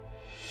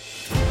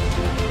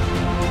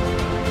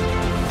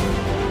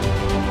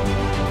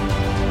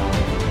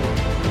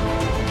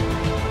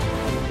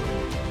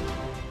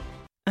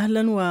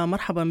أهلا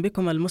ومرحبا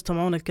بكم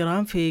المستمعون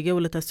الكرام في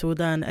جولة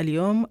السودان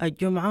اليوم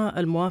الجمعة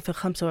الموافق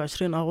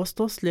 25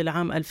 أغسطس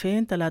للعام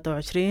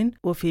 2023.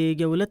 وفي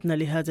جولتنا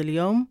لهذا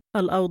اليوم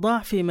الأوضاع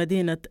في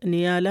مدينة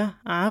نيالة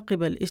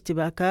عقب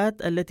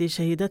الاشتباكات التي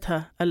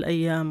شهدتها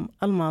الأيام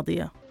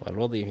الماضية.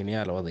 الوضع في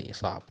نيالة وضع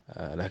صعب،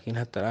 لكن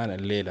حتى الآن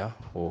الليلة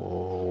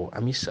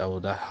وأمس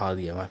أوضاع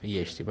هادية، ما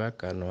فيها اشتباك،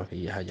 كأنه ما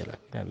فيه حاجة،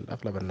 لكن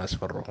أغلب الناس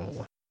فروا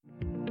عموما.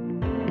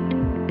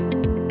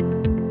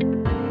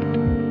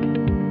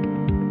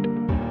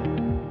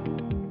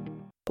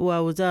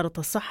 ووزارة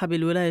الصحة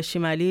بالولاية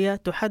الشمالية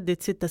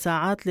تحدد 6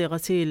 ساعات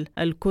لغسيل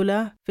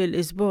الكلى في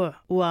الأسبوع،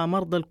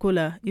 ومرضى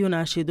الكلى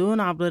يناشدون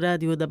عبر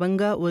راديو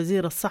دبنقا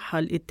وزير الصحة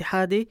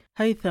الاتحادي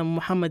هيثم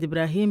محمد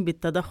إبراهيم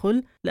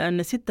بالتدخل،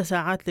 لأن 6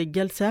 ساعات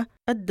للجلسة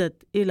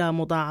أدت إلى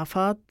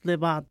مضاعفات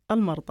لبعض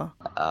المرضى.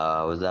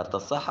 وزارة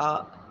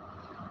الصحة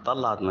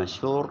طلعت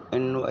منشور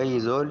إنه أي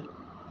زول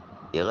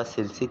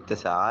يغسل 6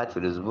 ساعات في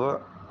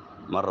الأسبوع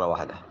مرة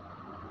واحدة،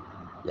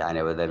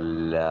 يعني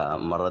بدل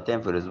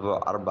مرتين في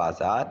الأسبوع 4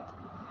 ساعات،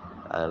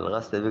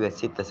 الغسلة بقت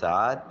 6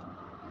 ساعات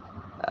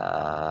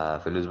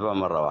في الأسبوع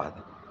مرة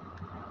واحدة.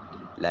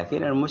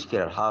 لكن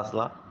المشكلة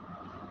الحاصلة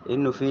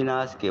إنه في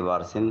ناس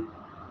كبار سن،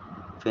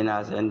 في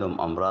ناس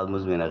عندهم أمراض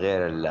مزمنة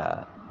غير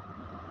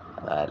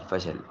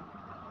الفشل،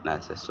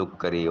 ناس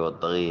السكري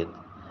والضغيط،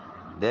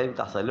 ده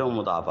بتحصل لهم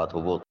مضاعفات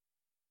هبوط.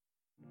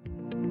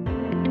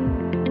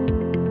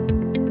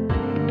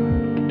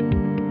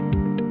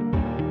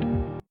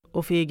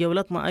 وفي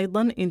جولتنا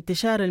أيضا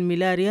انتشار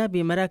الملاريا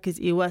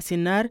بمراكز إيواء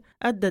سنار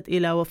أدت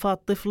إلى وفاة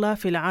طفلة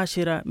في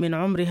 10 من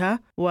عمرها،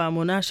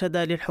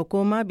 ومناشدة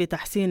للحكومة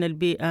بتحسين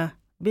البيئة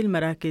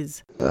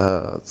بالمراكز.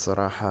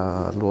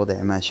 صراحة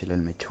الوضع ماشي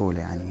للمجهول،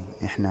 يعني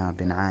إحنا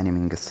بنعاني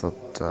من قصة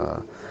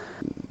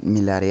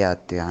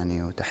ملاريات،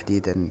 يعني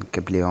وتحديدا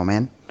قبل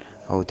يومين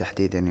أو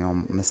تحديدا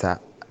يوم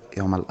مساء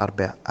يوم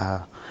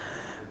الأربعاء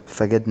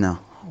فقدنا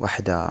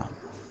واحدة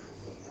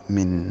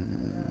من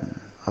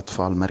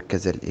أطفال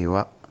مركز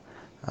الإيواء،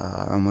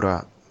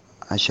 عمرها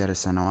 10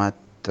 سنوات،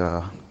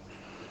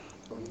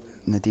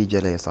 نتيجة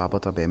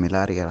لإصابتها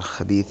بملاريا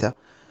خبيثة.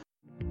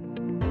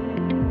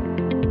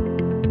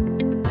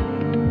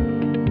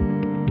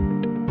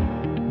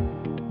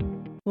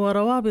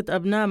 وروابط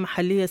أبناء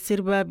محلية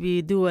سربة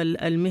بدول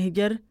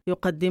المهجر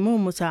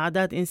يقدمون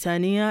مساعدات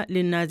إنسانية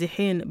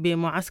للنازحين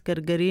بمعسكر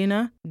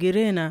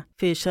قرينة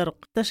في شرق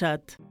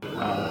تشات.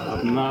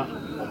 أبناء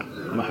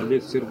محلية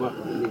سربة،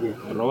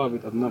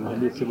 الروابط أبناء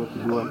محلية سربة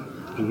في دول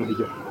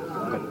المهجر،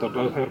 كتر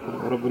الله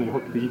خيركم وربنا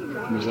يحط في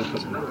ميزان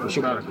حسناتكم.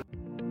 شكرا.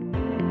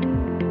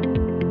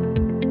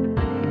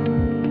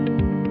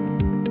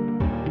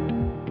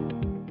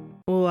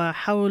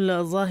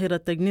 وحول ظاهرة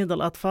تجنيد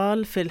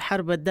الأطفال في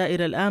الحرب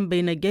الدائرة الآن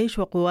بين الجيش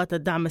وقوات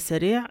الدعم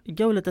السريع،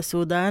 جولة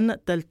السودان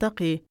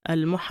تلتقي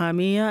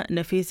المحامية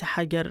نفيسة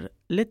حجر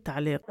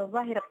للتعليق.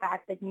 الظاهرة بتاعت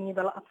تجنيد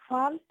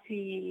الأطفال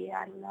في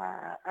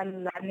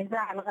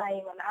النزاع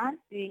الغائم الآن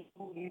في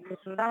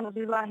السودان،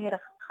 ودي ظاهرة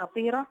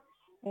خطيرة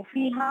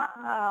وفيها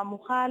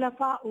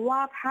مخالفة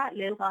واضحة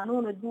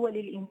للقانون الدولي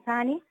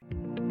الإنساني.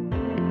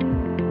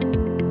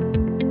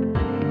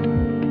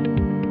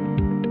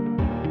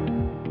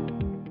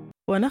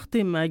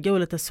 ونختم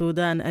جولة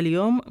السودان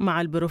اليوم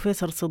مع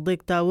البروفيسور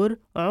صديق تاور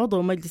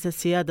عضو مجلس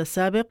السيادة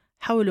السابق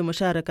حول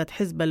مشاركة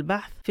حزب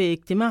البحث في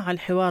اجتماع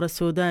الحوار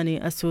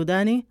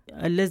السوداني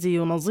الذي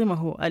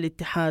ينظمه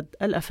الاتحاد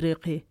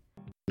الأفريقي.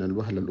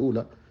 الوهلة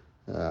الأولى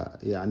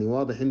يعني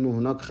واضح أنه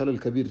هناك خلل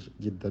كبير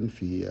جدا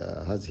في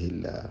هذه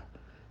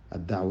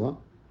الدعوة،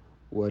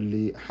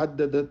 واللي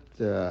حددت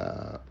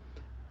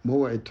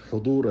موعد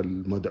حضور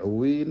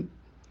المدعوين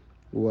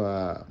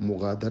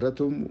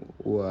ومغادرتهم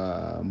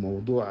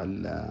وموضوع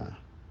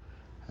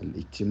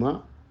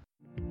الاجتماع.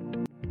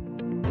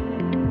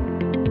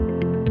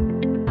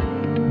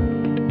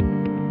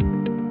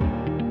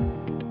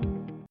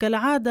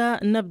 كالعادة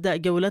نبدأ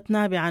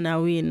جولتنا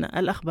بعناوين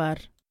الأخبار.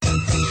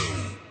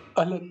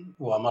 أهلا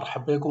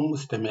ومرحبا بكم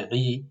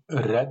مستمعي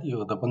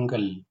الراديو دبنقا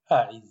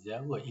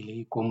الأعزاء،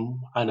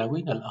 وإليكم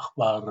عناوين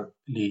الأخبار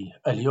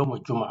لليوم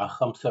الجمعة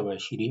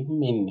 25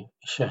 من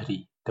شهر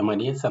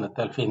 8 سنة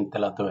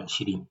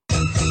 2023.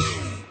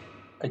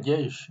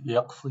 الجيش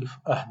يقصف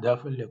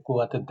أهدافا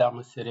لقوات الدعم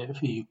السريع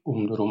في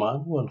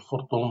درمان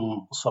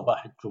والخرطوم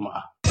صباح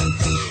الجمعة.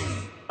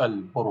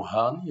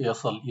 البرهان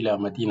يصل إلى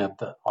مدينة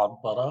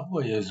عطبرة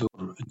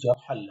ويزور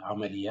جرحى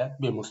العمليات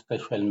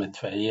بمستشفى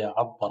المدفعية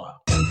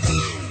عطبرة.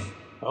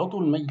 عضو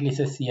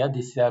المجلس السيادي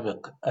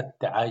السابق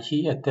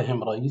التعاشي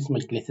يتهم رئيس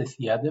مجلس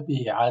السيادة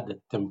بإعادة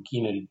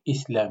تمكين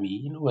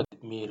الإسلاميين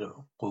وتدمير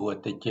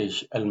قوة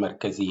الجيش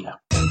المركزية.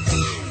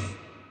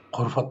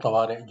 غرفة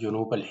طوارئ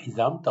جنوب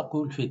الحزام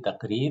تقول في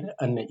تقرير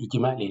أن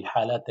إجمالي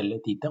الحالات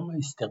التي تم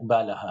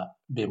استقبالها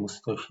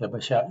بمستشفى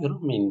بشائر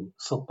من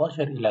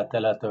 16 إلى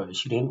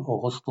 23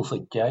 أغسطس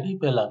الجاري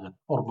بلغت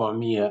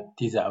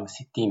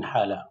 469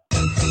 حالة.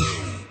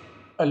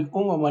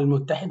 الأمم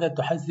المتحدة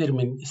تحذر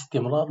من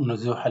استمرار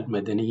نزوح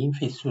المدنيين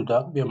في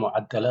السودان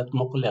بمعدلات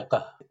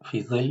مقلقة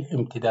في ظل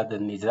امتداد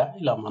النزاع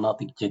إلى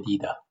مناطق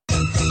جديدة.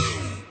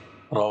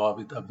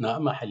 روابط أبناء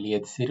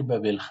محلية سربة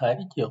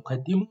بالخارج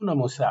يقدمون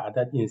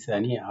مساعدات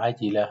إنسانية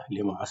عاجلة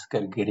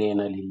لمعسكر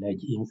قرينة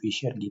للاجئين في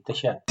شرق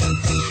تشاد.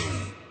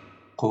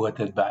 قوة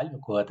البعل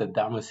وقوات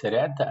الدعم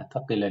السريع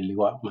تعتقل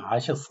اللواء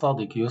معاش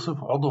الصادق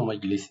يوسف عضو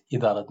مجلس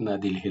إدارة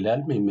نادي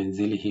الهلال من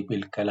منزله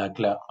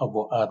بالكلاكلا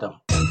أبو آدم.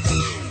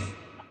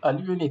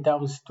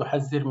 اليونيتامس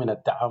تحذر من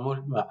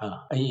التعامل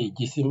مع أي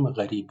جسم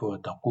غريب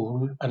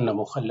وتقول أن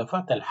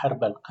مخلفات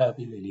الحرب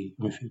القابلة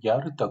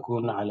للانفجار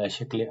تكون على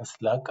شكل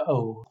أسلاك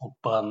أو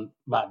قضبان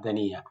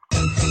معدنية.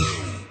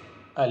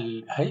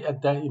 الهيئة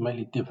الدائمة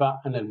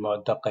للدفاع عن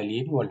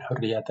المعتقلين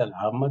والحريات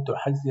العامة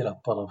تحذر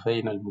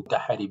الطرفين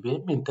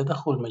المتحاربين من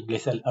تدخل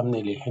مجلس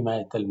الأمن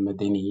لحماية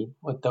المدنيين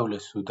والدولة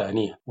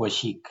السودانية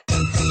وشيك.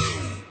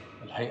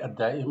 الهيئة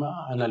الدائمة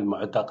عن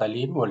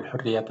المعتقلين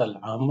والحريات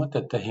العامة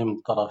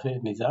تتهم طرفي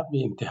النزاع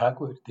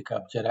بانتهاك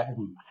وارتكاب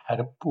جرائم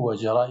حرب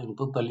وجرائم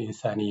ضد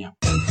الإنسانية.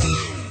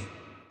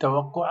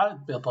 توقعات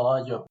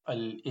بتراجع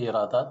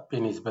الإيرادات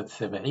بنسبة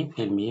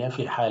 70%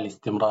 في حال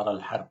استمرار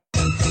الحرب.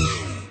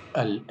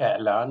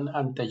 الإعلان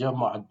عن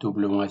تجمع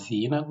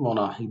الدبلوماسيين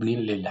المناهضين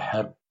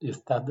للحرب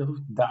يستهدف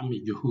دعم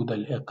جهود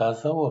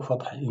الإغاثة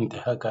وفتح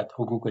انتهاكات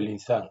حقوق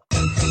الإنسان.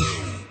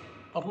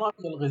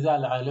 برنامج الغذاء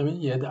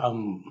العالمي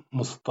يدعم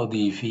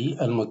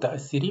مستضيفي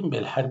المتأثرين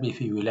بالحرب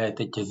في ولاية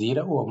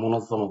الجزيرة،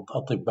 ومنظمة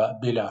أطباء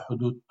بلا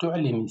حدود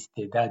تعلن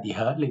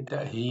استعدادها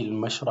لتأهيل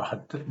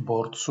مشرحة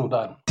بورت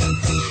السودان.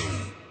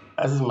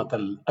 أزمة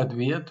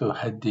الأدوية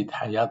تهدد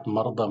حياة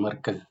مرضى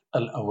مركز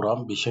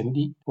الأورام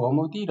بشندي،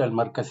 ومدير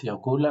المركز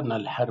يقول أن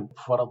الحرب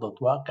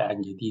فرضت واقعا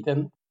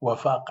جديدا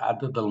وفاق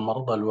عدد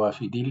المرضى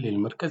الوافدين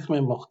للمركز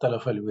من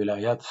مختلف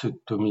الولايات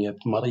 600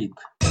 مريض.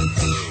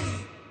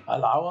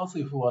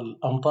 العواصف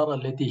والأمطار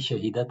التي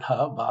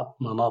شهدتها بعض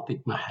مناطق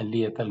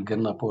محلية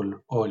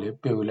القنبول أوليب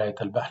بولاية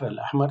البحر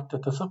الأحمر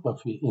تتسبب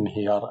في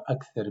انهيار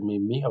أكثر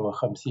من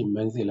 150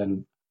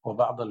 منزلا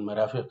وبعض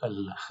المرافق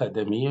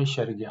الخدمية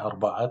شرق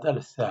أربعات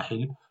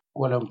الساحل،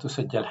 ولم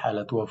تسجل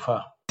حالة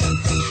وفاة.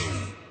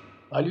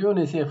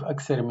 اليونيسيف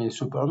أكثر من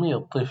 700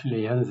 طفل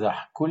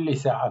ينزح كل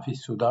ساعة في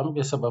السودان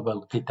بسبب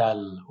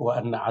القتال،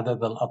 وأن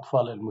عدد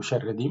الأطفال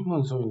المشردين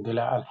منذ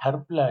اندلاع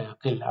الحرب لا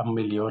يقل عن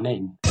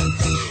 2,000,000.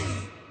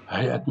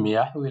 هيئة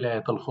مياه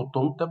ولاية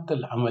الخرطوم تبدأ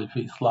العمل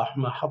في إصلاح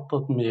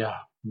محطة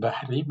مياه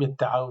بحري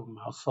بالتعاون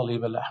مع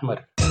الصليب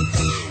الأحمر.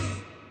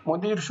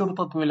 مدير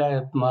شرطة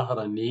ولاية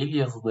نهر النيل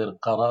يصدر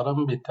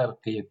قراراً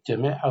بترقية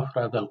جميع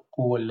أفراد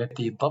القوة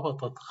التي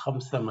ضبطت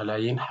 5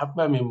 ملايين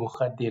حبة من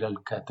مخدر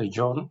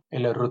الكاتاجون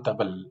إلى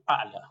الرتب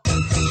الأعلى.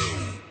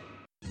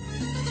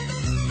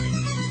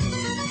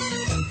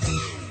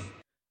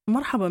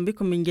 مرحبا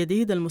بكم من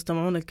جديد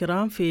المستمعون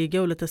الكرام في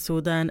جولة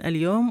السودان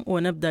اليوم،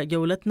 ونبدأ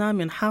جولتنا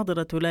من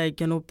حاضرة ولاية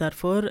جنوب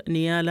دارفور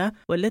نيالا،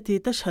 والتي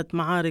تشهد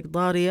معارك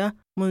ضارية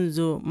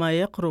منذ ما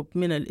يقرب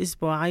من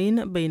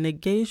الأسبوعين بين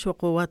الجيش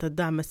وقوات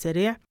الدعم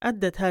السريع.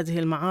 أدت هذه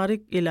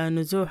المعارك إلى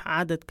نزوح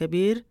عدد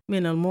كبير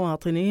من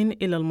المواطنين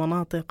إلى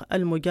المناطق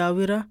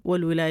المجاورة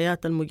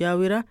والولايات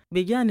المجاورة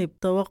بجانب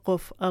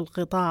توقف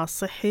القطاع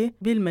الصحي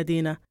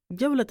بالمدينة.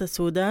 جولة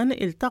السودان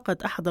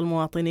التقت أحد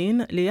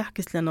المواطنين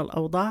ليحكي لنا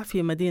الأوضاع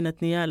في مدينة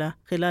نيالا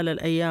خلال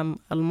الأيام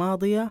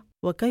الماضية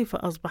وكيف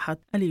أصبحت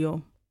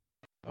اليوم.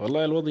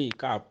 والله الوضع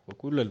كعب،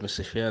 وكل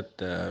المستشفيات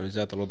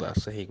بالذات الوضع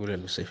الصحي كل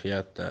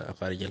المستشفيات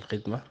خارج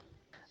الخدمة،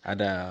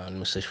 عدا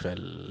المستشفى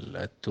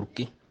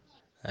التركي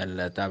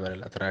التابع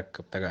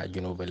للأتراك بتاع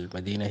جنوب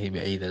المدينة. هي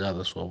بعيدة ذات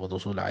الصعوبة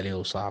الوصول عليه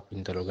وصعب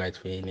انت لو قاعد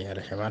في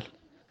نيالا شمال.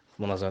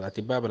 منظمة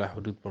أطباء بلا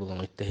حدود برضو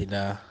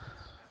متحدة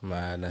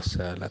مع ناس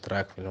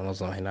الأتراك في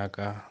المنظمة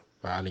هناك،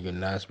 بعالجوا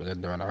الناس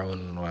بقدموا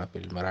العون وفي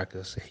المراكز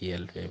الصحية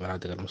في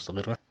المناطق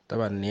المستقرة.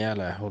 طبعا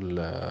نيالا هو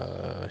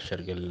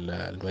شرق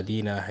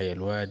المدينة، هي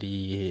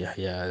الوادي،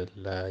 هي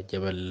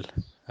الجبل،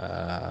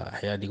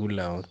 أحياء دي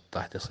كلها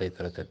تحت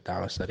سيطرة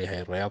الدعم السريع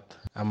هي الرياض.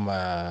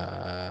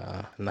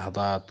 أما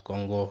نهضات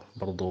كونغو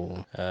برضو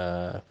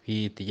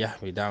في اتجاه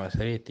في دعم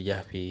سريع،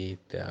 اتجاه في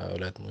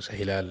أولاد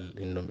مسهلال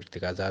إنهم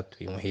ارتكازات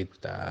في محيط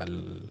بتاع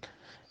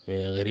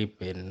غريب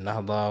بين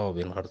النهضة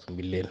وبين خرطوم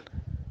بالليل.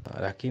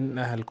 لكن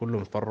أهل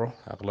كلهم فروا،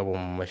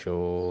 أغلبهم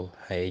مشوا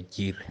هاي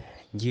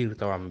جير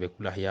طبعا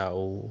بكل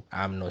أحياء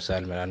آمن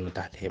وسالم، لأنه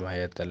تحت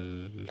حماية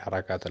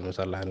الحركات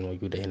المسلحة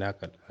الموجودة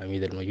هناك،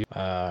 العميد الموجود.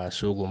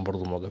 سوقهم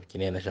برضو موقف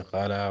جنينة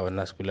شغالة،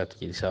 والناس كلها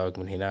تجي تساوق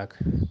من هناك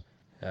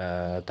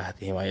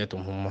تحت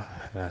حمايتهم هم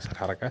ناس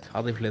الحركات.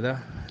 أضيف لده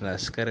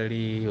ناس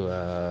كرري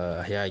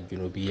وأحياء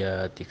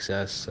الجنوبية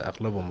تكساس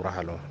أغلبهم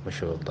رحلوا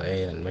مشوا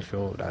الطعين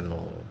مشوا،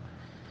 لأنه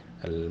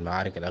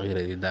المعارك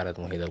الأخيرة دي دارت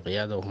محيط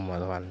القيادة، وهم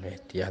طبعا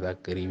اتجاه ذاك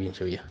قريبين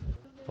شوية.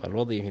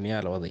 والوضع في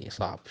نيالا وضع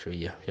صعب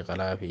شوية، في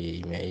غلاء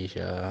في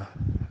معيشة،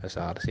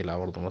 أسعار سلع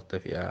برضو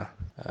مرتفعة.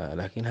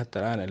 لكن حتى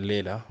الآن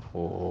الليلة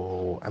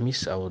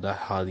وأمس أو ده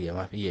هادية،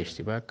 ما فيه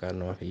اشتباك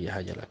كأنه ما فيه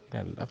حاجة،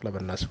 لكن أغلب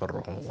الناس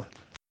فروا عموما.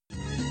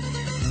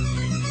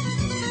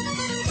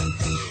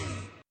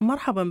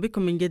 مرحبا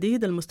بكم من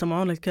جديد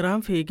المستمعون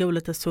الكرام في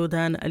جولة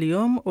السودان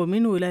اليوم.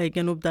 ومن ولاية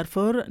جنوب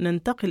دارفور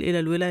ننتقل إلى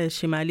الولاية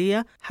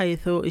الشمالية،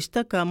 حيث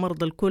اشتكى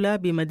مرضى الكلى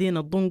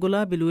بمدينة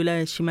دبنقا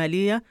بالولاية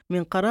الشمالية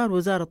من قرار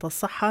وزارة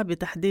الصحة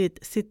بتحديد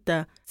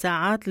 6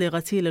 ساعات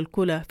لغسيل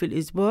الكلى في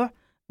الأسبوع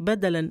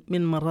بدلا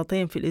من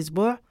مرتين في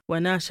الأسبوع.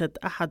 وناشد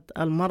أحد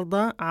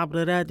المرضى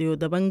عبر راديو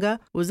دبنقا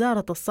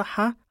وزارة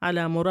الصحة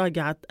على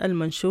مراجعة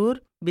المنشور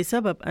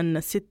بسبب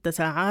أن 6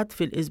 ساعات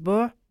في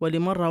الأسبوع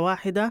ولمرة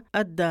واحدة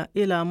أدى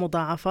إلى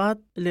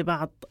مضاعفات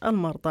لبعض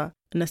المرضى.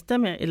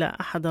 نستمع إلى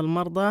أحد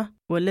المرضى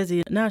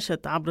والذي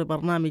ناشد عبر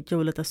برنامج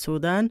جولة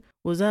السودان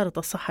وزارة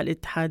الصحة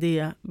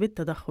الاتحادية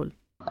بالتدخل.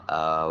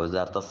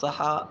 وزارة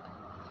الصحة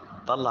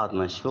طلعت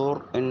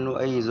منشور إنه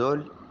أي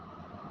زول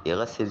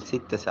يغسل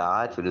 6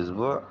 ساعات في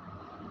الأسبوع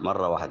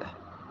مرة واحدة،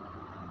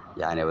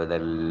 يعني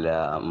بدل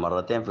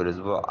مرتين في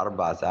الأسبوع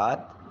 4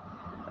 ساعات،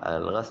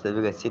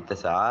 الغسلة بقت 6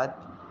 ساعات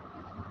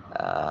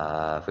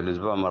في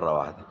الأسبوع مرة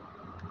واحدة.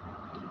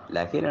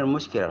 لكن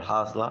المشكلة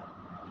الحاصلة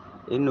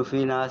إنه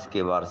في ناس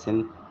كبار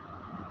سن،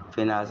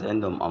 في ناس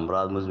عندهم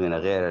أمراض مزمنة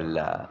غير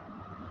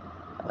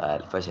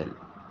الفشل،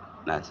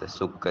 ناس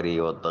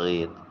السكري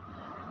والضغيط،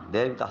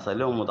 ديل بتحصل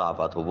لهم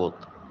مضاعفات هبوط.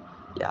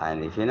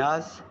 يعني في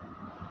ناس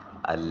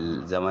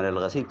الزمن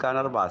الغسيل كان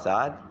 4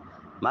 ساعات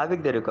ما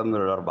بيقدر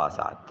يكملوا 4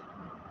 ساعات،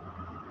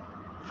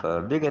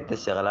 فبقت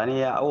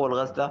الشغلانية أول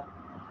غسلة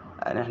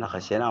يعني احنا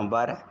خشيناها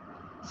امبارح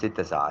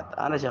 6 ساعات.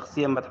 أنا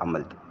شخصيا ما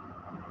تحملت،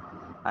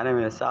 أنا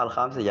من الساعة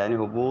 5 جاني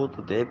هبوط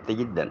وتعبت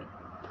جدا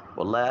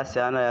والله.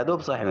 هسه أنا يا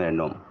دوب صاحي من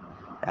النوم،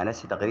 يعني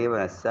هسه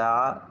تقريبا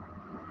الساعة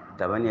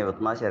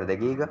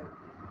 8:12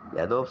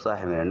 يا دوب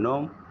صاحي من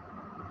النوم.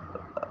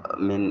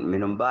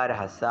 من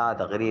امبارح الساعة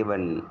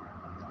تقريبا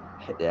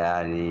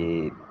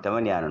يعني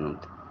 8 أنا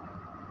نمت.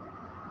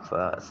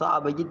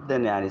 فصعبة جدا،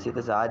 يعني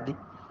 6 ساعات دي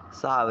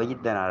صعبة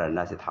جدا على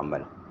الناس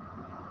يتحملها.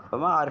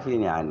 فما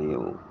عارفين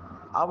يعني،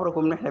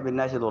 عبركم نحن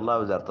بنناشد والله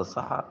وزارة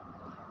الصحة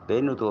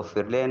بأنه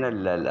توفر لنا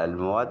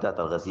المواد بتاعت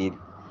الغسيل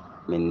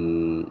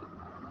من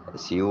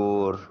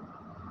سيور،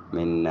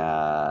 من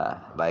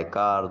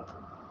بايكارد،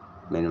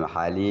 من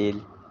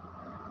محاليل،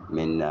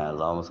 من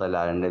اللهم صل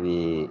على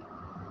النبي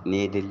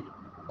نيدل،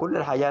 كل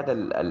الحاجات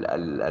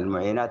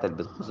المعينات اللي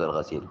بتخص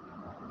الغسيل.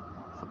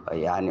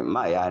 يعني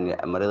ما يعني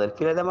مريض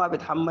الكلى ده ما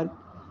بيتحمل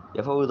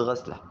يفوت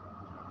غسله،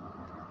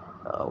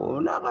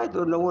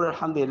 ونقول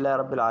الحمد لله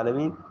رب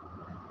العالمين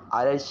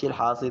على الشيء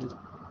الحاصل،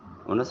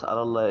 ونسأل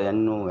الله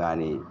انه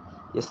يعني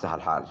يصلح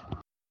الحال.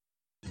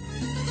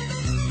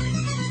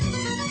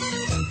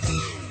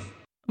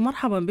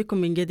 مرحبا بكم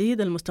من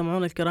جديد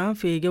المستمعون الكرام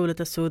في جولة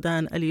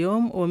السودان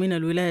اليوم. ومن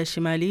الولاية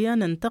الشمالية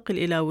ننتقل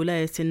إلى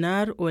ولاية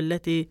سنار،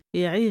 والتي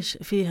يعيش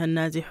فيها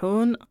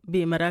النازحون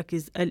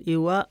بمراكز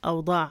الإيواء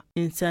أوضاع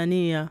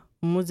إنسانية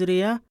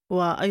مزرية،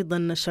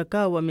 وأيضا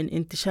شكاوى من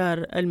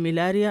انتشار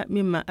الملاريا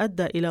مما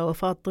أدى إلى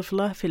وفاة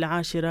طفلة في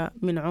 10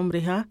 من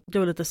عمرها.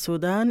 جولة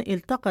السودان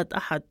التقت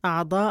أحد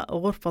أعضاء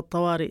غرفة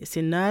طوارئ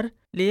سنار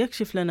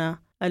ليكشف لنا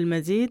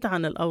المزيد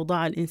عن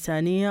الأوضاع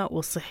الإنسانية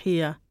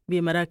والصحية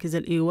بمراكز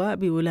الإيواء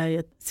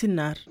بولاية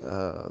سنار.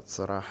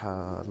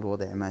 صراحة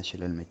الوضع ماشي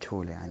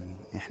للمجهول، يعني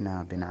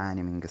إحنا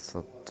بنعاني من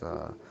قصة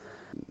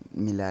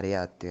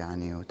ملاريات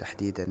يعني،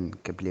 وتحديدا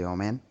قبل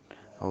يومين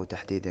أو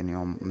تحديدا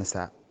يوم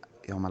مساء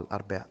يوم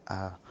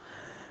الأربعاء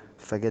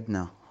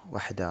فقدنا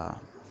واحدة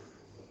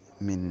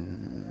من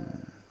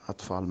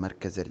أطفال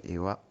مركز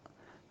الإيواء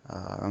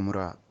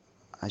عمرها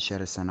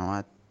 10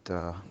 سنوات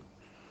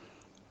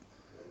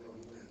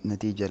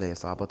نتيجة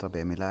لإصابتها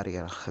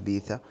بملاريا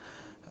خبيثة.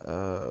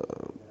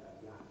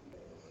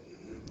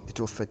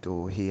 توفت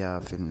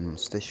وهي في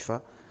المستشفى.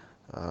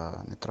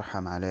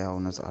 نترحم عليها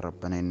ونسأل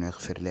ربنا إنه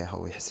يغفر لها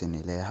ويحسن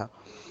إليها.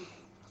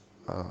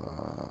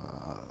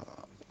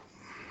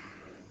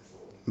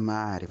 ما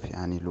أعرف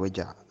يعني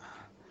الوجع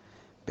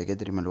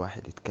بقدر ما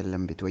الواحد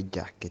يتكلم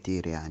بتوجع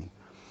كتير يعني.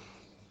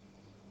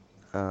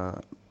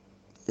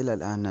 إلى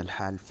الآن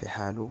الحال في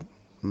حاله،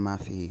 ما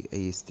في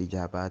أي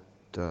استجابات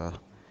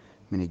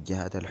من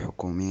الجهات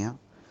الحكومية.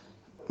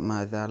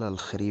 ما زال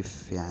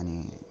الخريف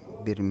يعني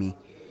بيرمي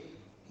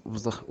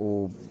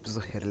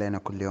وبظهر لنا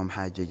كل يوم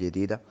حاجة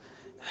جديدة.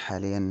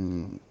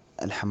 حاليا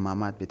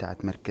الحمامات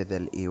بتاعت مركز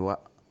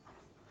الإيواء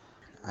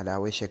على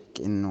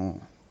وشك إنه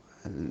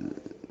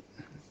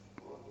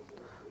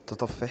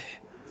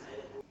تطفح.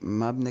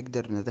 ما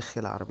بنقدر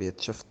ندخل عربية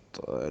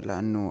شفط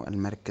لأنه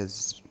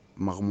المركز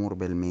مغمور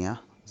بالمياه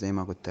زي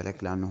ما قلت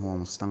لك، لأنه هو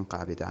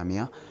مستنقع بتاع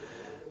مياه.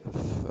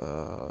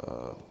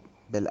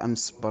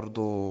 بالأمس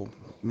برضو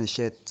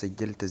مشيت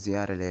سجلت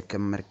زيارة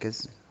لكم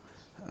مركز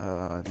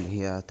اللي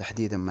هي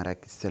تحديدا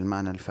مراكز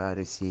سلمان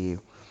الفارسي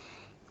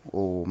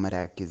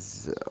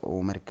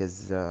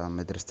ومركز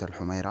مدرسة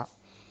الحميرة.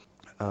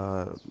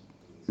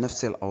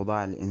 نفس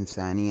الأوضاع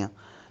الإنسانية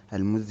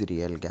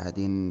المزرية اللي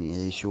قاعدين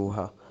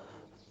يعيشوها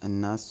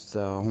الناس،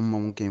 هم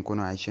ممكن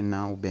يكونوا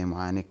عايشينها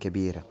وبمعاناة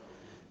كبيرة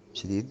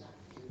شديد،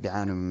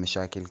 بيعانوا من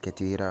مشاكل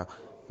كثيرة،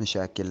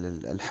 مشاكل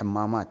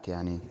الحمامات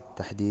يعني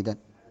تحديدا،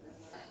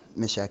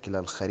 مشاكل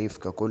الخريف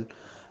ككل.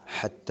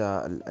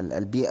 حتى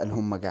البيئة اللي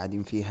هم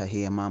قاعدين فيها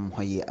هي ما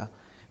مهيئة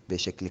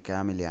بشكل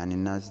كامل. يعني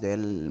الناس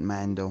ديل ما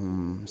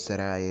عندهم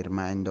سراير،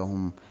 ما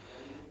عندهم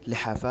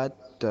لحافات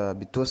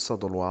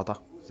بتوسط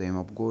الواطة زي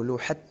ما بقولوا.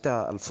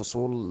 حتى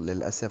الفصول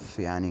للأسف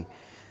يعني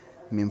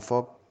من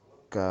فوق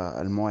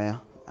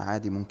الموية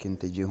عادي ممكن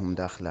تجيهم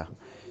داخلة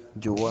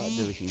جوا.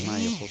 ده فيما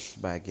يخص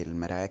باقي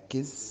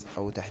المراكز،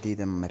 أو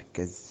تحديدا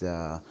مركز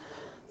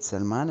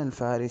سلمان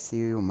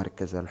الفارسي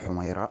ومركز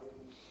الحميراء.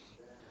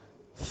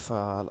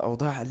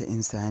 فالأوضاع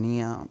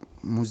الإنسانية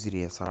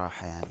مزرية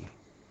صراحة، يعني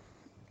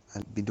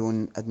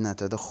بدون أدنى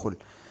تدخل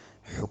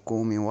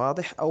حكومي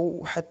واضح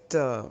أو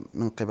حتى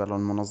من قبل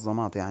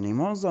المنظمات. يعني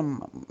معظم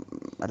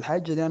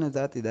الحاجة دي أنا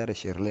ذاتي داير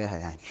أشير لها،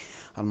 يعني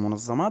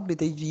المنظمات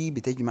بتجي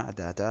بتجمع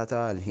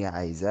داتاتا اللي هي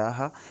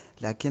عايزاها،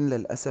 لكن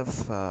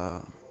للأسف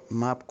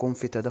ما بكون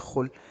في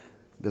تدخل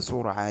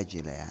بصورة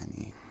عاجلة.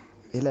 يعني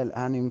إلى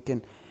الآن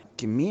يمكن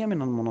كمية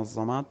من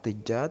المنظمات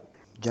تجات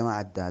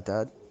جمعت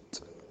داتات،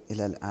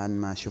 إلى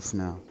الآن ما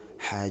شفنا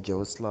حاجة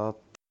وصلت.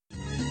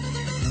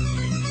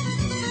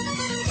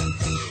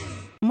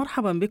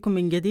 مرحبا بكم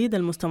من جديد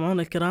المستمعون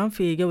الكرام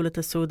في جولة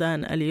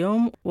السودان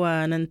اليوم،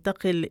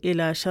 وننتقل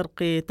إلى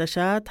شرق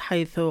تشاد،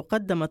 حيث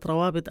قدمت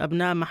روابط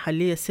أبناء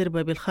محلية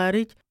سربة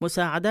بالخارج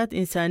مساعدات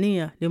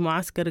إنسانية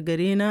لمعسكر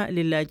قرينة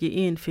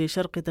للاجئين في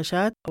شرق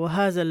تشاد.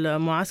 وهذا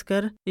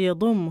المعسكر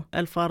يضم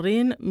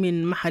الفارين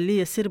من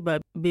محلية سربة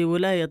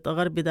بولاية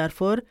غرب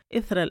دارفور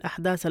إثر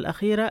الأحداث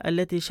الأخيرة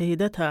التي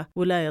شهدتها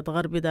ولاية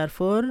غرب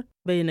دارفور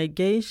بين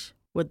الجيش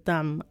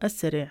والدعم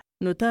السريع.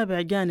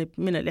 نتابع جانب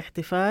من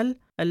الاحتفال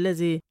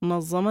الذي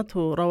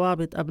نظمته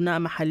روابط أبناء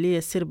محلية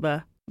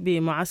سربة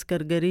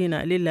بمعسكر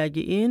قرينة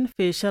للاجئين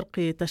في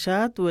شرق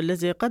تشاد،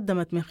 والذي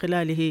قدمت من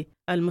خلاله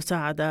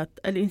المساعدات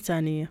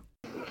الإنسانية.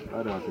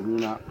 هذا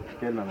سمينا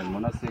كلمة من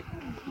منسق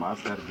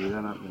معسكر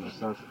قرينة من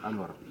الأستاذ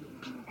أنور.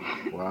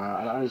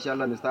 والآن إن شاء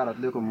الله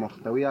نستعرض لكم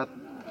محتويات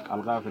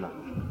القافلة.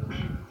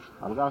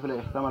 القافلة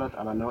احتملت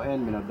على نوعين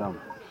من الدم.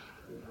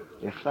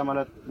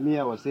 احتملت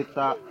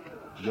 106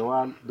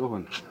 جوال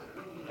دهن،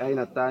 أين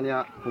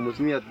الثانية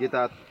 500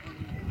 قطعة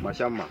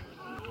مشمع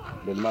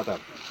للمطر.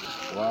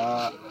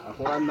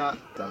 وأخواننا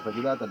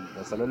سرفجدات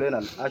وصلوا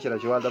لنا 10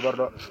 جوال ده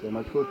برضه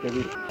بمجهود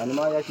كبير، يعني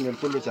ما يشمل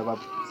كل شباب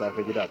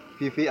سرفجدات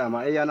في فئة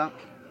معينة،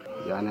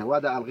 يعني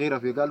وضع الغيرة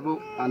في قلبه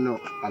أنه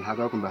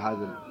ألحقكم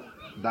بهذا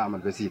الدعم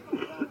البسيط.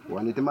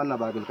 ونتمنى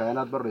باقي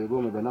الكيانات برضه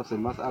يقوموا بنفس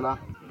المسألة.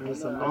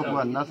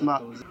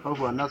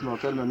 خوفوا النسمة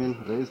وكلمة من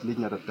رئيس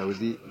لجنة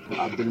التوزيع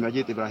عبد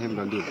المجيد إبراهيم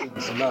قندوب.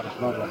 بسم الله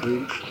الرحمن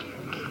الرحيم.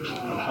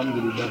 الحمد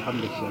لله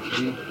حمد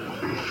الشاكرين،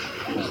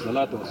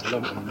 والصلاة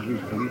والسلام على النبي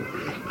الكريم.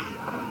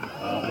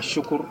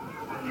 الشكر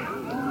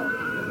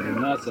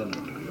للناس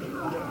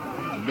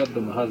اللي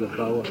قدموا هذا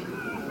الدعوة.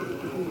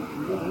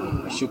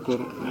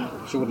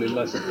 الشكر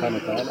لله سبحانه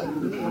وتعالى،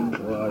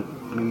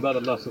 ومن بعد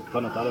الله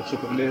سبحانه وتعالى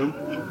الشكر لهم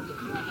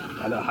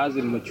على هذا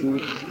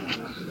المجهود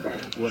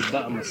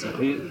والدعم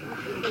الصحيح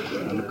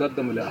اللي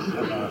قدموا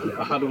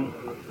لأحدهم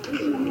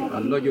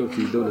اللجوء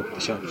في دولة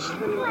تشاد.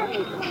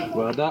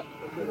 وهذا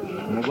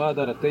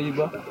مبادرة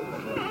طيبة،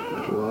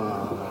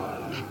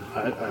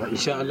 وإن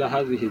شاء الله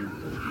هذه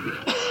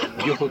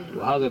الجهد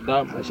وهذا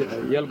الدعم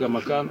يلقى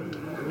مكان،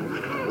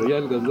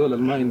 ويلقى الزول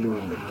اللي ما عنده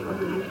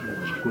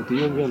كنت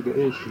يوم يلقى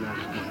إيش،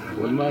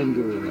 والما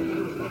عنده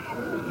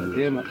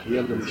ديما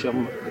يلقى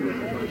مشمع.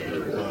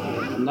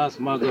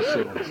 الناس ما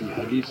قصروا في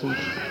حديثهم،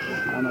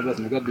 أنا بس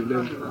نقدم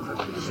لهم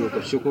صوت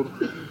الشكر.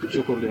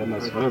 شكر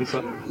لناس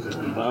فرنسا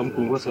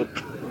دعمكم وصل،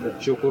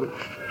 شكر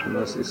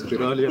لناس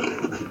استراليا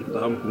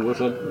دعمكم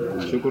وصل،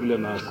 شكر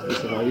لناس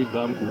إسرائيل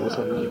دعمكم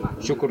وصل،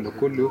 شكر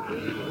لكل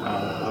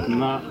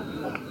أبناء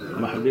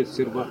محلية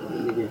سربة،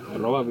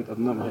 الروابط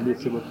أبناء محلية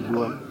سربة في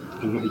الدول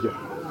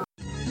المهجرة.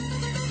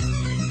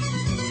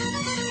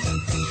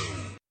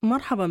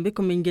 مرحبا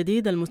بكم من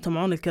جديد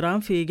المستمعون الكرام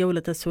في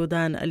جولة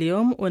السودان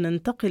اليوم،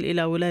 وننتقل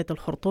إلى ولاية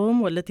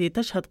الخرطوم، والتي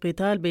تشهد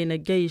قتال بين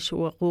الجيش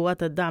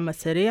وقوات الدعم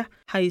السريع،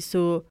 حيث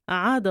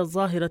أعادت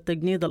ظاهرة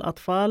تجنيد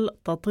الأطفال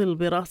تطل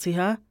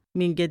برأسها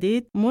من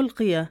جديد،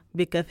 ملقية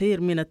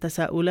بكثير من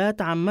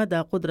التساؤلات عن مدى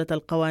قدرة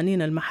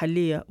القوانين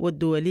المحلية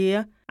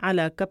والدولية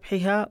على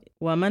كبحها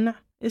ومنع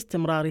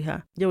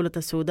استمرارها. جولة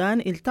السودان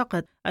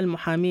التقت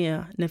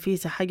المحامية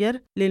نفيسة حجر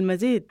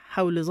للمزيد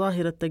حول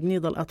ظاهرة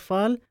تجنيد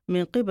الأطفال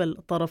من قبل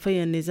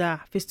طرفي النزاع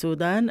في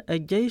السودان،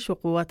 الجيش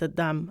وقوات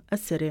الدعم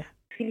السريع.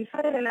 في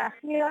الفترة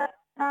الأخيرة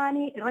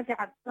ثاني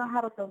رجعت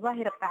ظهرت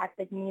الظاهرة بتاعت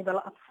تجنيد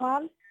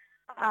الأطفال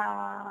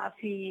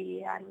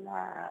في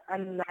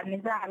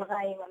النزاع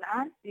الغايم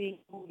الآن في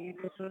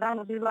السودان،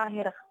 ودي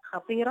ظاهرة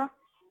خطيرة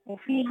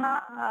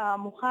وفيها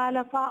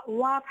مخالفة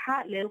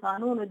واضحة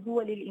للقانون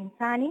الدولي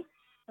الإنساني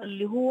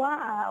اللي هو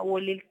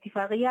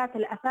والاتفاقيات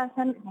اللي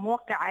أساسا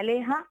موقع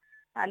عليها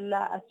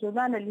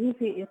السودان، اللي هي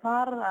في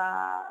إطار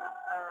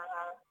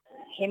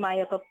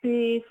حماية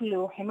الطفل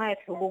وحماية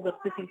حقوق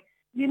الطفل.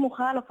 دي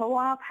مخالفة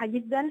واضحة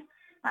جدا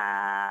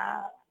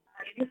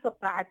القصة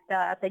بتاعت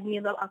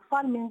تجنيد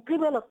الأطفال من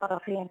قبل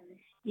الطرفين.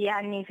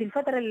 يعني في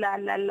الفترة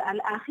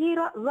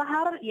الأخيرة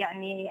ظهر،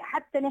 يعني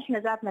حتى نحن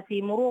ذاتنا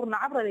في مرورنا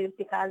عبر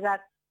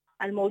الارتكازات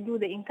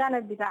الموجودة إن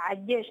كانت بتاع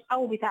الجيش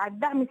أو بتاع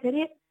الدعم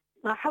السريع،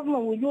 لاحظنا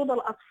وجود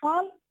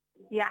الأطفال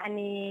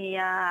يعني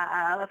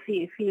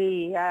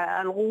في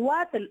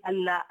الغوات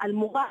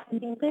المغاة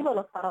من قبل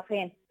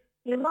الطرفين.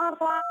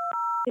 إضافة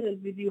إلى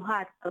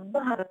الفيديوهات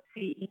ظهرت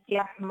في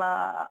اجتياح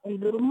أم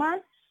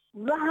درمان،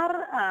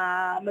 ظهر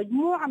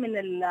مجموعة من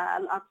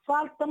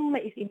الأطفال تم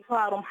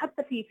استنفارهم.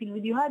 حتى في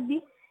الفيديوهات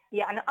دي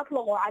يعني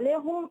أطلقوا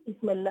عليهم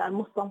اسم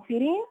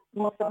المستنفرين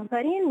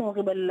من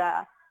قبل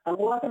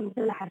القوات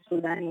المسلحة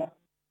السودانية.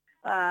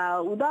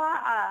 وده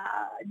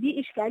دي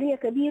إشكالية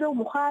كبيرة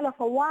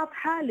ومخالفة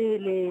واضحة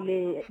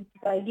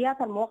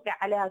لاتفاقيات الموقع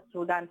عليها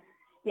السودان.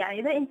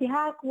 يعني ده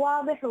انتهاك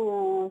واضح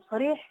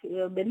وصريح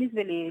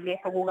بالنسبة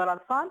لحقوق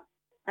الأطفال.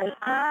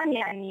 الآن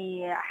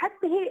يعني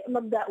حتى هي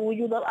مبدأ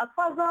وجود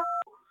الأطفال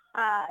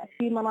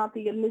في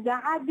مناطق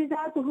النزاعات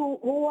بذاته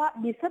هو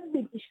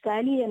بيسبب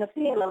إشكالية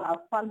نفسية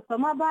للأطفال،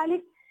 فما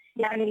بالك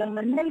يعني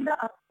لما نلقى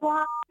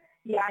أطفال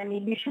يعني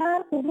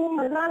بيشاركوا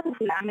هم ذاته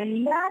في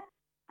العمليات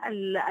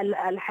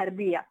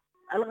الحربية.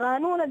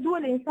 القانون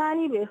الدولي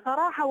الإنساني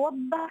بصراحة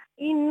وضح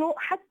إنه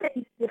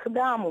حتى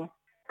استخدامهم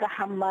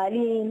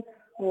كحمالين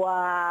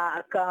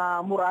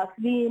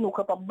وكمراسلين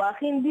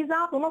وكطباخين دي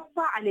ذاته نص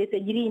على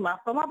تجريمة،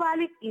 فما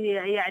بالك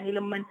يعني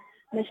لما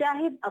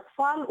نشاهد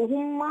أطفال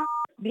وهم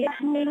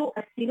بيحملوا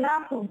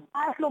السلاح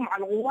وبيقاتلوا مع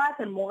القوات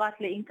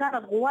المغاثلة، إن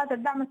كانت قوات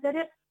الدعم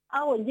السريع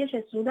أو الجيش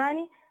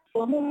السوداني.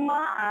 وهم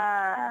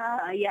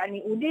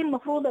يعني ودي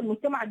المفروض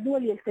المجتمع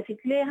الدولي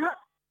يلتفت لها،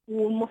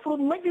 والمفروض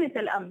مجلس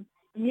الأمن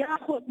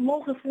ياخذ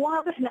موقف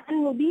واضح،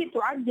 لأنه دي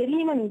تعد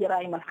جريمة من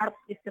جرائم الحرب.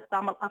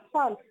 استخدام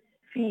الأطفال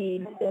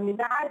في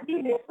النزاعات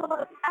دي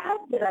بيعتبر أحد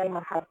جرائم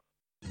الحرب.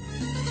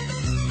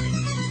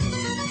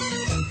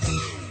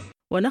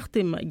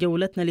 ونختم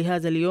جولتنا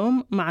لهذا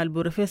اليوم مع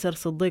البروفيسور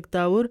صديق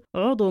تاور،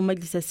 عضو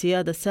مجلس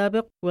السيادة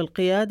السابق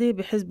والقيادي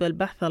بحزب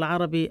البحث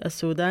العربي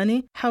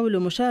السوداني، حول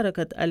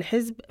مشاركة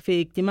الحزب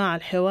في اجتماع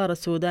الحوار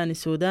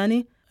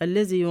السوداني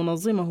الذي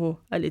ينظمه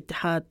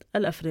الاتحاد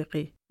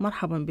الأفريقي.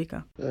 مرحبا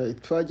بك.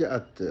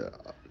 اتفاجأت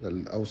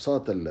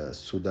الأوساط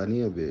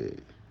السودانية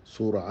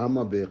بصورة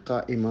عامة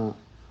بقائمة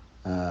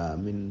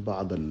من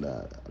بعض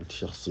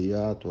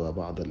الشخصيات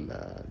وبعض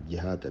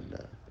الجهات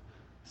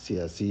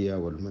السياسية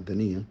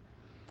والمدنية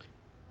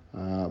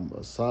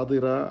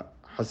صادرة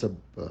حسب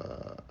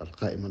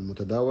القائمة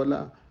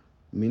المتداولة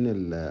من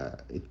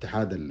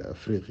الاتحاد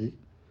الأفريقي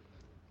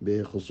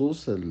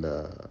بخصوص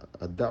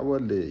الدعوة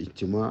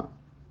لاجتماع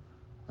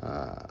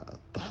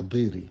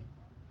تحضيري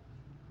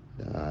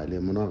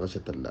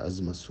لمناقشة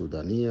الأزمة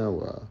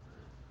السودانية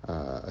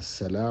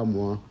والسلام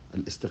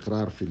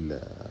والاستقرار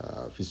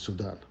في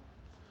السودان.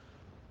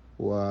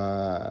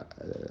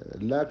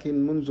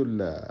 ولكن منذ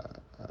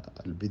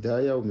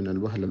البداية ومن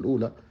الوهلة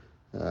الأولى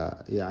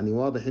يعني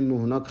واضح أنه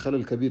هناك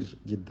خلل كبير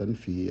جدا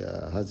في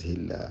هذه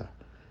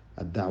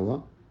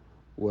الدعوة،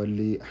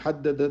 واللي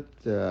حددت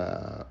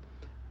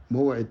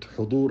موعد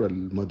حضور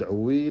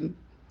المدعوين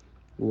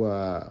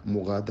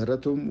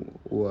ومغادرتهم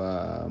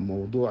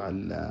وموضوع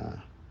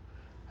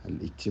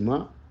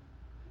الاجتماع.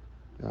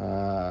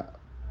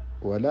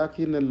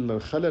 ولكن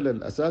الخلل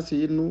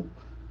الأساسي أنه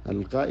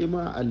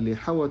القائمة اللي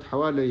حوت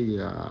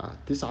حوالي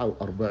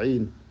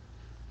 49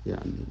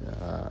 يعني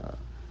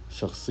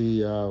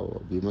شخصية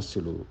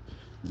وبيمثلوا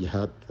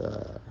جهات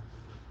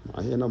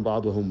معينة،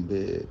 بعضهم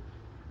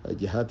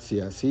بجهات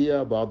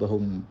سياسية،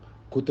 بعضهم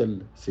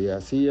كتل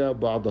سياسية،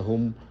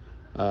 بعضهم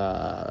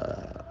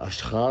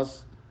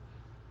أشخاص،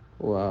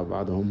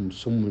 وبعضهم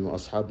سموا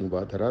أصحاب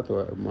مبادرات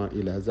وما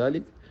إلى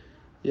ذلك.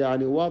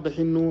 يعني واضح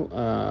أنه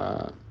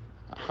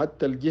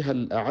حتى الجهة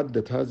اللي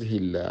أعدت هذه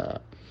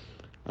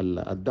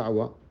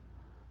الدعوة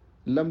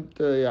لم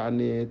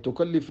يعني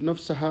تكلف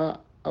نفسها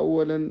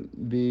أولا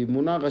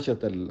بمناقشة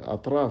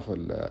الأطراف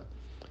اللي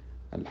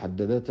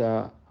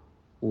حددتها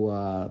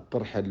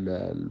وطرح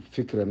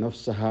الفكرة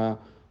نفسها،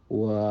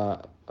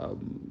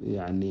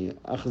 ويعني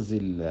أخذ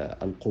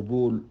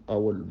القبول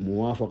أو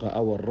الموافقة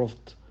أو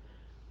الرفض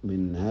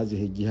من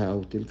هذه الجهة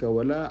أو تلك،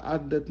 ولا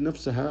عدت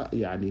نفسها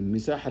يعني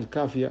المساحة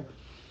الكافية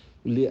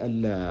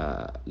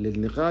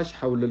للنقاش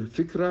حول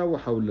الفكرة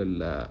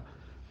وحول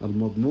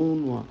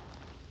المضمون وما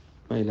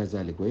إلى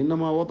ذلك،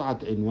 وإنما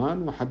وضعت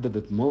عنوان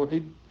وحددت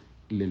موعد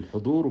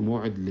للحضور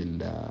وموعد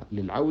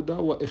للعودة،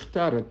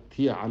 واختارت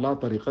هي على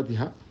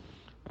طريقتها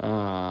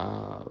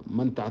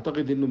من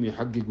تعتقد أنهم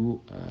يحققوا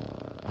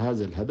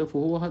هذا الهدف،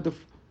 وهو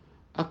هدف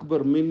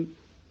أكبر من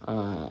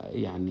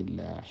يعني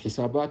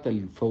الحسابات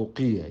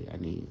الفوقية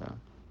يعني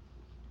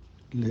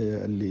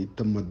اللي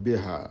تمت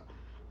بها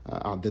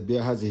أعدت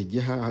بها هذه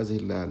الجهة هذه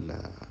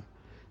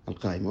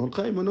القائمة.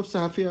 والقائمة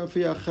نفسها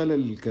فيها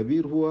خلل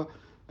كبير، هو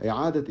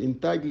إعادة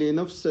إنتاج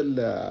لنفس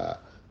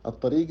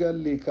الطريقة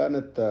اللي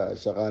كانت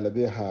شغالة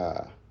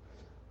بها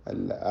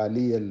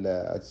الآلية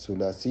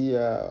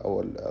الثلاثية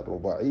أو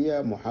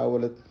الرباعية،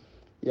 محاولة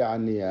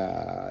يعني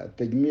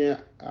تجميع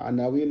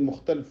عناوين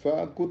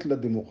مختلفة، كتلة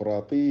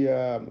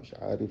ديمقراطية، مش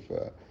عارف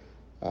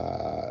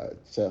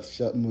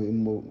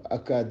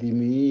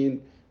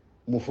أكاديميين،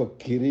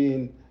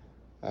 مفكرين،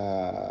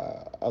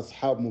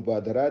 أصحاب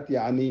مبادرات،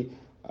 يعني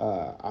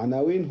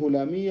عناوين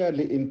هلامية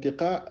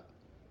لانتقاء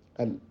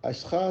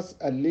الأشخاص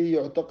اللي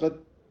يعتقد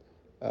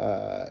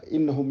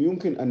إنهم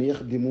يمكن أن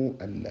يخدموا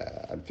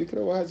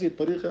الفكرة. وهذه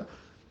الطريقة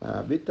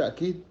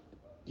بالتأكيد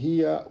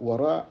هي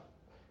وراء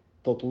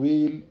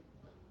تطويل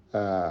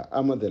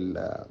أمد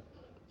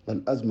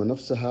الأزمة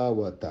نفسها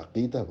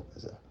وتعقيدها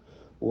وكذا.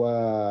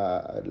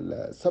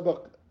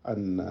 وسبق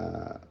أن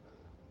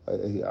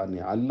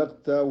يعني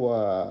علقت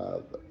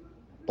وطالبت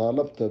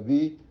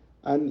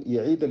بأن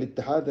يعيد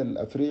الاتحاد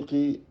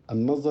الأفريقي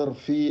النظر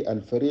في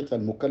الفريق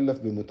المكلف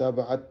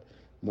بمتابعة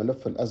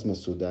ملف الأزمة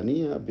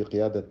السودانية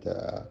بقيادة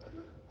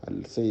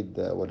السيد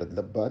ولد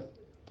لباد.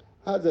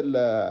 هذا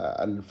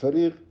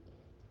الفريق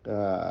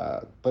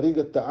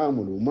طريقة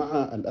تعامله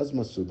مع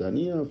الأزمة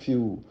السودانية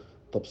فيه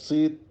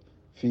تبسيط،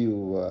 فيه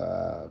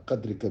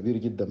قدر كبير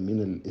جدا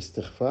من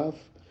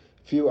الاستخفاف،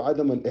 فيه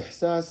عدم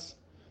الإحساس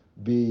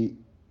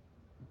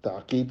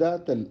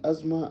بتعقيدات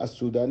الأزمة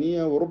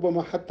السودانية،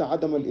 وربما حتى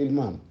عدم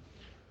الإلمام.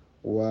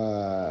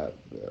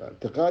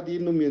 واعتقادي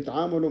أنهم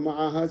يتعاملوا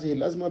مع هذه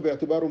الأزمة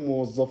باعتبارهم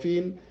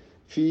موظفين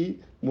في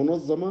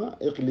منظمة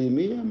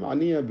إقليمية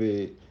معنية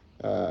ب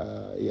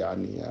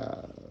يعني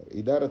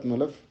إدارة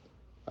ملف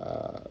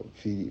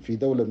في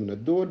دولة من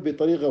الدول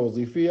بطريقة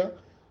وظيفية.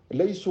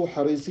 ليسوا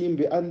حريصين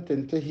بأن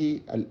تنتهي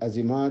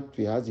الأزمات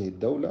في هذه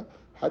الدولة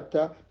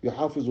حتى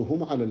يحافظوا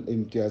هم على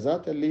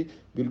الامتيازات اللي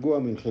بيلقوها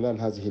من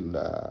خلال هذه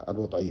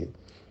الوضعية.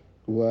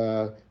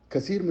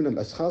 وكثير من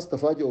الأشخاص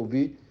تفاجؤوا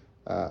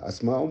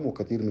بأسمائهم،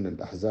 وكثير من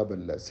الأحزاب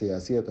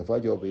السياسية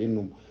تفاجؤوا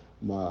بأنهم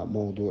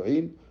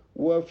موضوعين.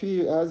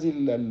 وفي هذه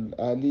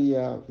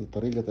الآلية في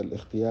طريقة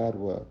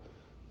الاختيار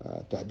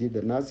وتحديد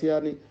الناس،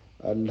 يعني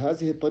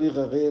هذه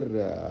الطريقة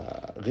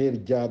غير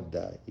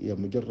جادة، هي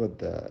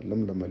مجرد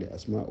لملمة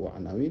لأسماء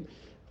وعناوين،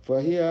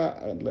 فهي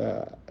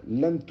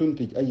لن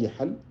تنتج أي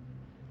حل.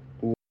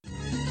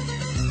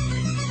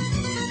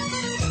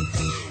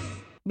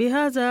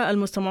 بهذا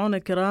المستمعون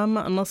الكرام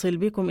نصل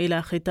بكم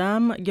إلى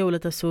ختام جولة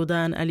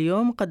السودان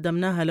اليوم،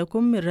 قدمناها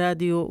لكم من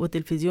راديو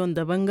وتلفزيون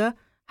دبنقا.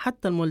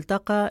 حتى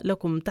الملتقى،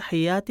 لكم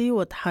تحياتي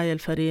وتحايا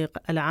الفريق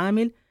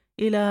العامل.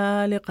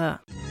 إلى لقاء.